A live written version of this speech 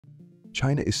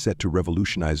China is set to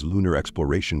revolutionize lunar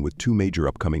exploration with two major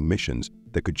upcoming missions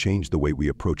that could change the way we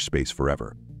approach space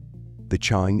forever. The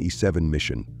Chang'e-7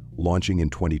 mission, launching in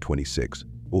 2026,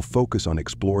 will focus on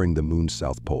exploring the Moon's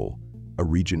South Pole, a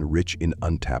region rich in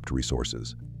untapped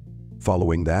resources.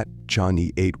 Following that,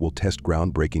 Chang'e-8 will test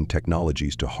groundbreaking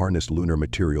technologies to harness lunar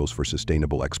materials for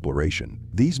sustainable exploration.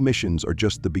 These missions are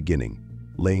just the beginning,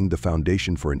 laying the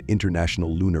foundation for an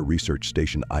International Lunar Research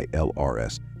Station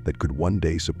ILRS that could one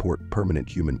day support permanent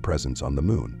human presence on the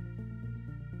Moon.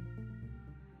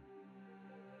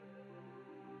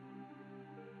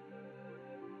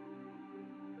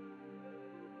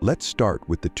 Let's start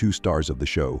with the two stars of the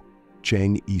show,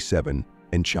 Chang'e-7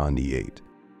 and Chang'e-8.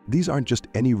 These aren't just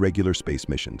any regular space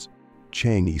missions.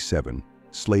 Chang'e-7,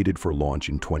 slated for launch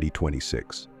in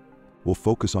 2026, will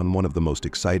focus on one of the most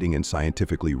exciting and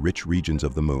scientifically rich regions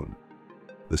of the Moon,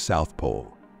 the South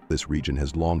Pole. This region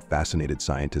has long fascinated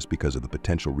scientists because of the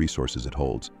potential resources it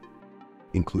holds,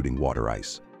 including water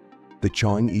ice. The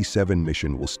Chang'e-7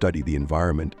 mission will study the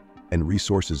environment and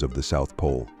resources of the South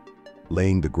Pole,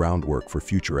 laying the groundwork for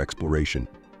future exploration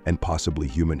and possibly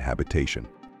human habitation.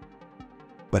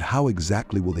 But how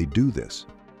exactly will they do this?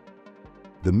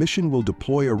 The mission will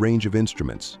deploy a range of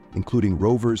instruments, including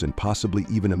rovers and possibly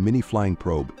even a mini-flying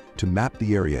probe, to map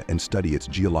the area and study its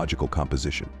geological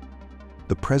composition.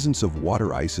 The presence of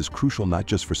water ice is crucial not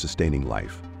just for sustaining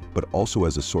life, but also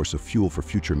as a source of fuel for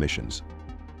future missions.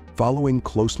 Following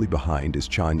closely behind is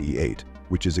Chang'e-8,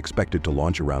 which is expected to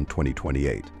launch around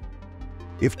 2028.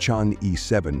 If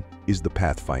Chang'e-7 is the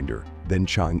pathfinder, then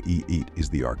Chang'e-8 is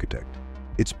the architect.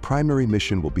 Its primary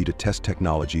mission will be to test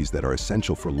technologies that are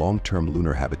essential for long-term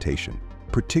lunar habitation,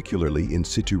 particularly in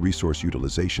situ resource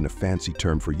utilization, a fancy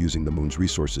term for using the Moon's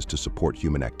resources to support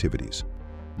human activities.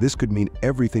 This could mean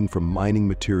everything from mining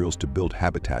materials to build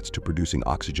habitats to producing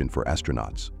oxygen for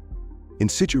astronauts. In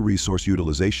situ resource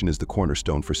utilization is the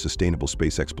cornerstone for sustainable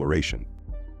space exploration,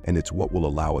 and it's what will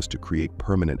allow us to create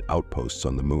permanent outposts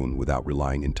on the Moon without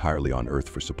relying entirely on Earth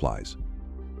for supplies.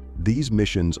 These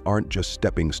missions aren't just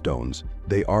stepping stones,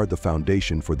 they are the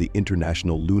foundation for the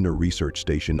International Lunar Research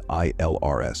Station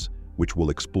ILRS, which we'll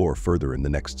explore further in the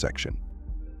next section.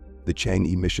 The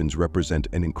Chang'e missions represent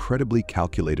an incredibly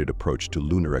calculated approach to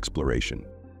lunar exploration.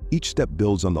 Each step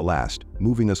builds on the last,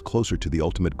 moving us closer to the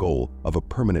ultimate goal of a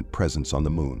permanent presence on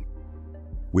the Moon.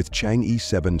 With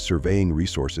Chang'e-7 surveying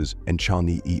resources and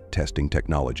Chang'e-8 testing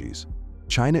technologies,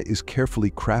 China is carefully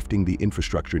crafting the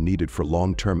infrastructure needed for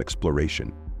long-term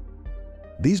exploration.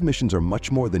 These missions are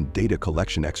much more than data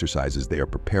collection exercises. They are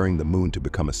preparing the Moon to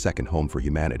become a second home for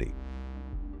humanity.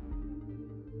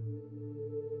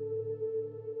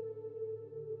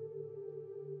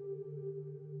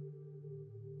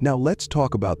 Now let's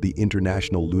talk about the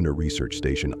International Lunar Research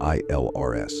Station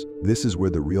ILRS. This is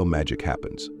where the real magic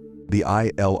happens. The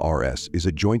ILRS is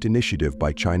a joint initiative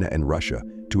by China and Russia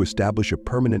to establish a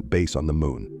permanent base on the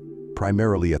Moon,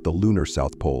 primarily at the lunar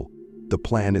South Pole. The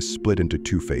plan is split into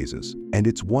two phases, and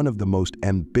it's one of the most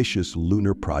ambitious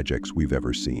lunar projects we've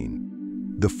ever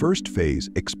seen. The first phase,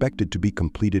 expected to be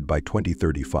completed by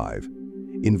 2035,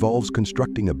 involves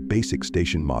constructing a basic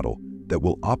station model that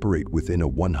will operate within a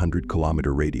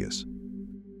 100-kilometer radius.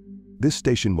 This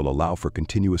station will allow for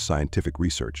continuous scientific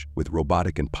research, with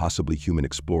robotic and possibly human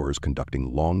explorers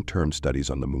conducting long-term studies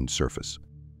on the Moon's surface.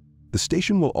 The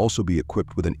station will also be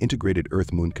equipped with an integrated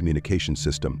Earth-Moon communication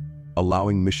system,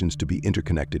 allowing missions to be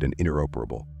interconnected and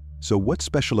interoperable. So what's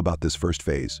special about this first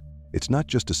phase? It's not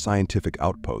just a scientific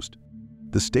outpost.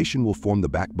 The station will form the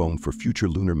backbone for future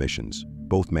lunar missions,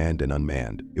 both manned and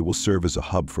unmanned. It will serve as a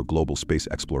hub for global space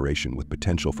exploration with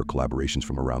potential for collaborations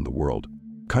from around the world.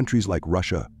 Countries like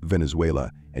Russia,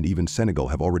 Venezuela, and even Senegal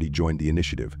have already joined the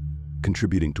initiative,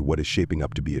 contributing to what is shaping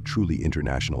up to be a truly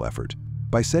international effort.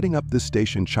 By setting up this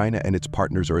station, China and its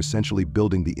partners are essentially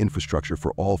building the infrastructure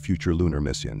for all future lunar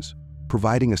missions,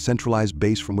 providing a centralized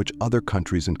base from which other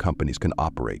countries and companies can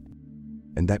operate.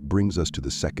 And that brings us to the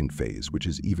second phase, which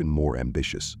is even more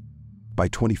ambitious. By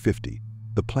 2050,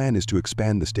 the plan is to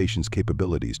expand the station's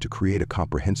capabilities to create a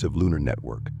comprehensive lunar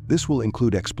network. This will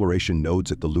include exploration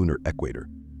nodes at the lunar equator,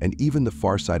 and even the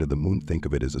far side of the Moon. Think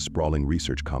of it as a sprawling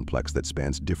research complex that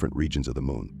spans different regions of the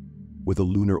Moon. With a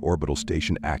lunar orbital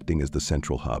station acting as the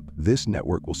central hub, this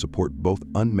network will support both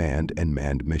unmanned and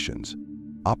manned missions,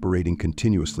 operating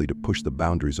continuously to push the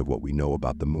boundaries of what we know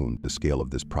about the Moon. The scale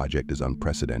of this project is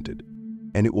unprecedented,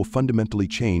 and it will fundamentally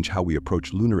change how we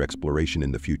approach lunar exploration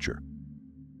in the future.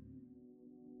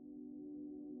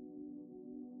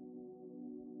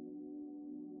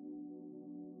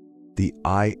 The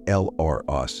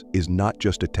ILRS is not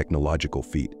just a technological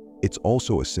feat, it's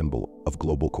also a symbol of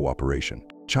global cooperation.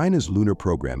 China's lunar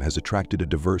program has attracted a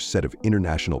diverse set of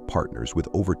international partners with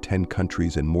over 10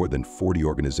 countries and more than 40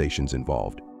 organizations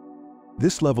involved.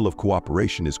 This level of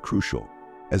cooperation is crucial,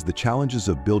 as the challenges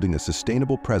of building a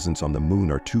sustainable presence on the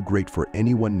moon are too great for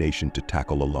any one nation to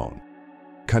tackle alone.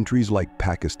 Countries like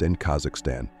Pakistan,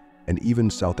 Kazakhstan, and even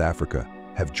South Africa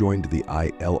have joined the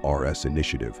ILRS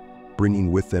initiative,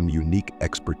 bringing with them unique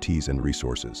expertise and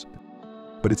resources.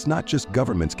 But it's not just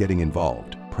governments getting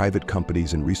involved. Private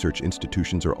companies and research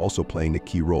institutions are also playing a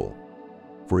key role.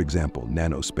 For example,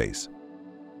 Nanospace,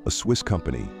 a Swiss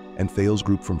company, and Thales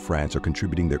Group from France are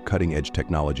contributing their cutting-edge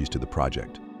technologies to the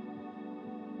project.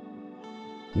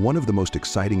 One of the most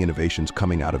exciting innovations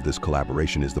coming out of this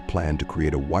collaboration is the plan to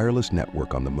create a wireless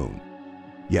network on the moon.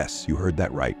 Yes, you heard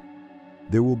that right.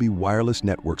 There will be wireless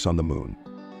networks on the moon.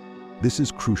 This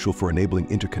is crucial for enabling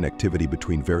interconnectivity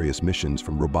between various missions,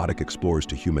 from robotic explorers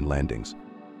to human landings.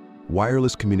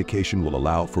 Wireless communication will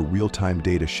allow for real-time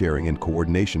data sharing and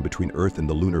coordination between Earth and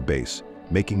the lunar base,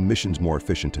 making missions more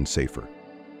efficient and safer.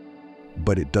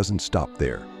 But it doesn't stop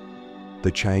there.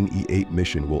 The Chang'e-8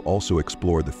 mission will also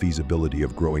explore the feasibility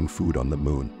of growing food on the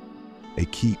moon, a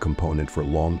key component for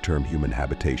long-term human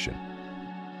habitation.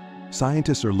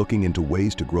 Scientists are looking into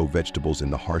ways to grow vegetables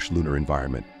in the harsh lunar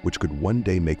environment, which could one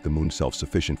day make the moon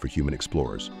self-sufficient for human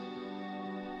explorers.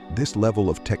 This level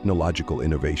of technological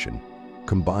innovation,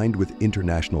 combined with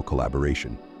international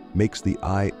collaboration, makes the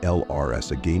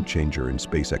ILRS a game-changer in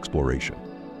space exploration.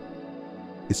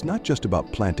 It's not just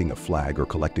about planting a flag or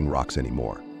collecting rocks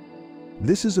anymore.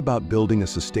 This is about building a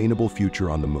sustainable future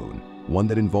on the moon, one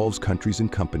that involves countries and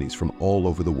companies from all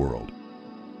over the world.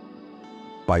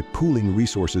 By pooling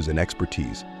resources and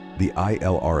expertise, the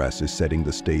ILRS is setting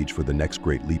the stage for the next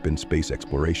great leap in space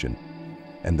exploration,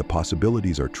 and the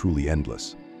possibilities are truly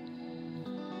endless.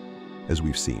 As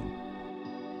we've seen,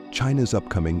 China's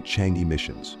upcoming Chang'e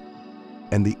missions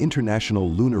and the International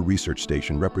Lunar Research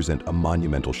Station represent a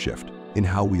monumental shift in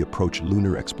how we approach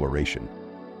lunar exploration.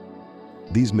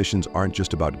 These missions aren't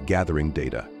just about gathering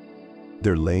data.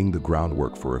 They're laying the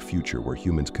groundwork for a future where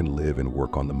humans can live and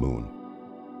work on the moon.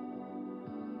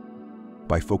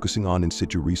 By focusing on in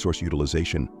situ resource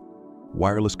utilization,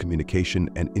 wireless communication,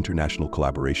 and international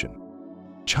collaboration,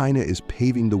 China is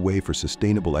paving the way for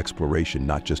sustainable exploration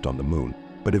not just on the moon,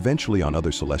 but eventually on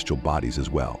other celestial bodies as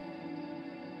well.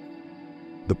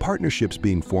 The partnerships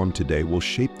being formed today will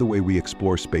shape the way we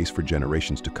explore space for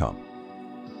generations to come.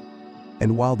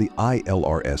 And while the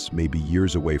ILRS may be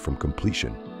years away from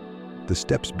completion, the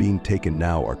steps being taken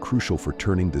now are crucial for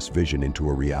turning this vision into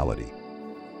a reality.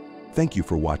 Thank you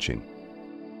for watching.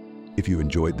 If you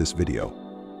enjoyed this video,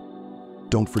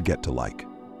 don't forget to like,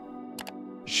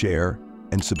 share,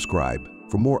 and subscribe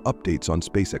for more updates on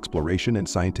space exploration and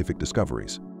scientific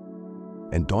discoveries.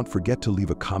 And don't forget to leave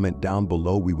a comment down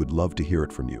below. We would love to hear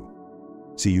it from you.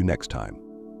 See you next time.